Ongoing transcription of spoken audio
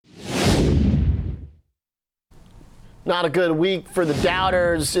Not a good week for the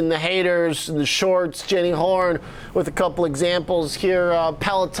doubters and the haters and the shorts. Jenny Horne with a couple examples here.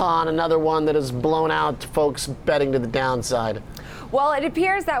 Peloton, another one that has blown out folks betting to the downside. Well, it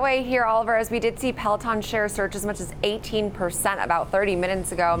appears that way here, Oliver, as we did see Peloton shares surge as much as 18% about 30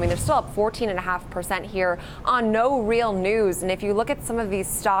 minutes ago. I mean, they're still up 14.5% here on no real news. And if you look at some of these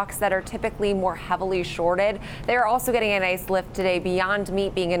stocks that are typically more heavily shorted, they are also getting a nice lift today, Beyond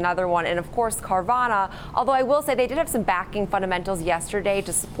Meat being another one. And of course, Carvana, although I will say they did have some backing fundamentals yesterday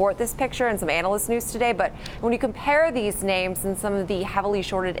to support this picture and some analyst news today. But when you compare these names and some of the heavily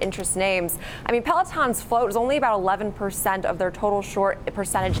shorted interest names, I mean, Peloton's float is only about 11% of their total short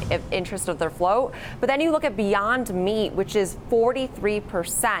percentage of interest of their float. But then you look at Beyond Meat, which is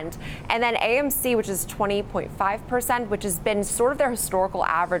 43%, and then AMC, which is 20.5%, which has been sort of their historical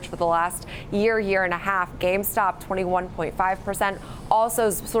average for the last year and a half. GameStop, 21.5%, also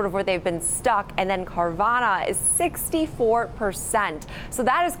is sort of where they've been stuck. And then Carvana is 64%. So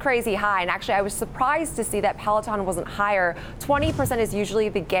that is crazy high. And actually, I was surprised to see that Peloton wasn't higher. 20% is usually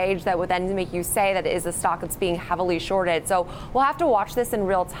the gauge that would then make you say that it is a stock that's being heavily shorted. So we'll have to watch this in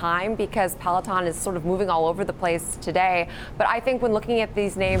real time because Peloton is sort of moving all over the place today. But I think when looking at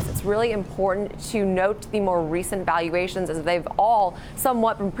these names, it's really important to note the more recent valuations as they've all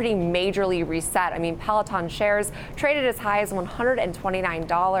somewhat been pretty majorly reset. I mean, Peloton shares traded as high as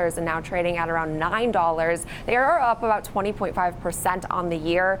 $129 and now trading at around $9. They are up about 20.5% on the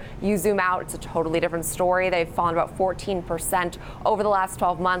year. You zoom out, it's a totally different story. They've fallen about 14% over the last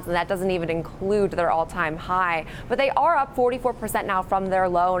 12 months, and that doesn't even include their all-time high. But they are up 44% now from their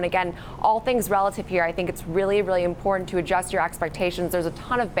low. And again, all things relative here, I think it's really, really important to adjust your expectations. There's a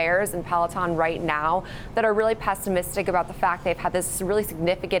ton of bears in Peloton right now that are really pessimistic about the fact they've had this really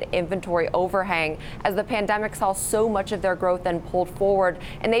significant inventory overhang as the pandemic saw so much of their growth then pulled forward.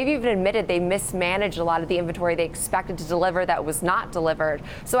 And they've even admitted they mismanaged a lot of the inventory they expected to deliver that was not delivered.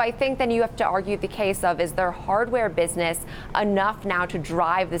 So I think then you have to argue the case of, is their hardware business enough now to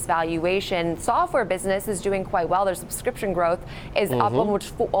drive this valuation? Software business is doing quite well. Their subscription growth is up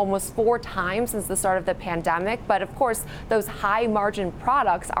almost 4 times since the start of the pandemic. But of course, those high margin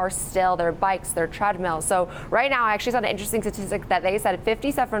products are still their bikes, their treadmills. So right now, I actually saw an interesting statistic that they said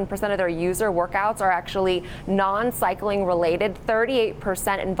 57% of their user workouts are actually non-cycling related.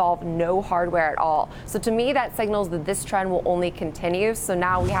 38% involve no hardware at all. So to me, that signals that this trend will only continue. So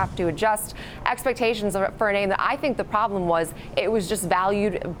now we have to adjust expectations for a name that I think the problem was it was just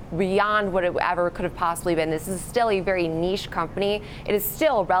valued beyond what it ever could have possibly been. This is still a very niche company. It is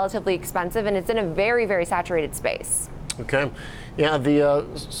still relatively expensive, and it's in a very, very saturated space. Okay. Yeah, the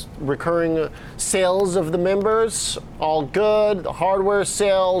recurring sales of the members, all good. The hardware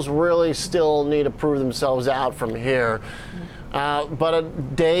sales really still need to prove themselves out from here. But a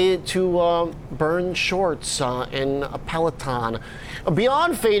day to burn shorts in a Peloton.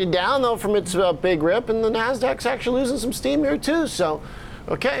 Beyond faded down, though, from its big rip, and the NASDAQ's actually losing some steam here, too. So,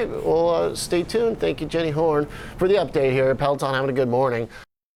 okay, well, stay tuned. Thank you, Jenny Horne, for the update here at Peloton. Having a good morning.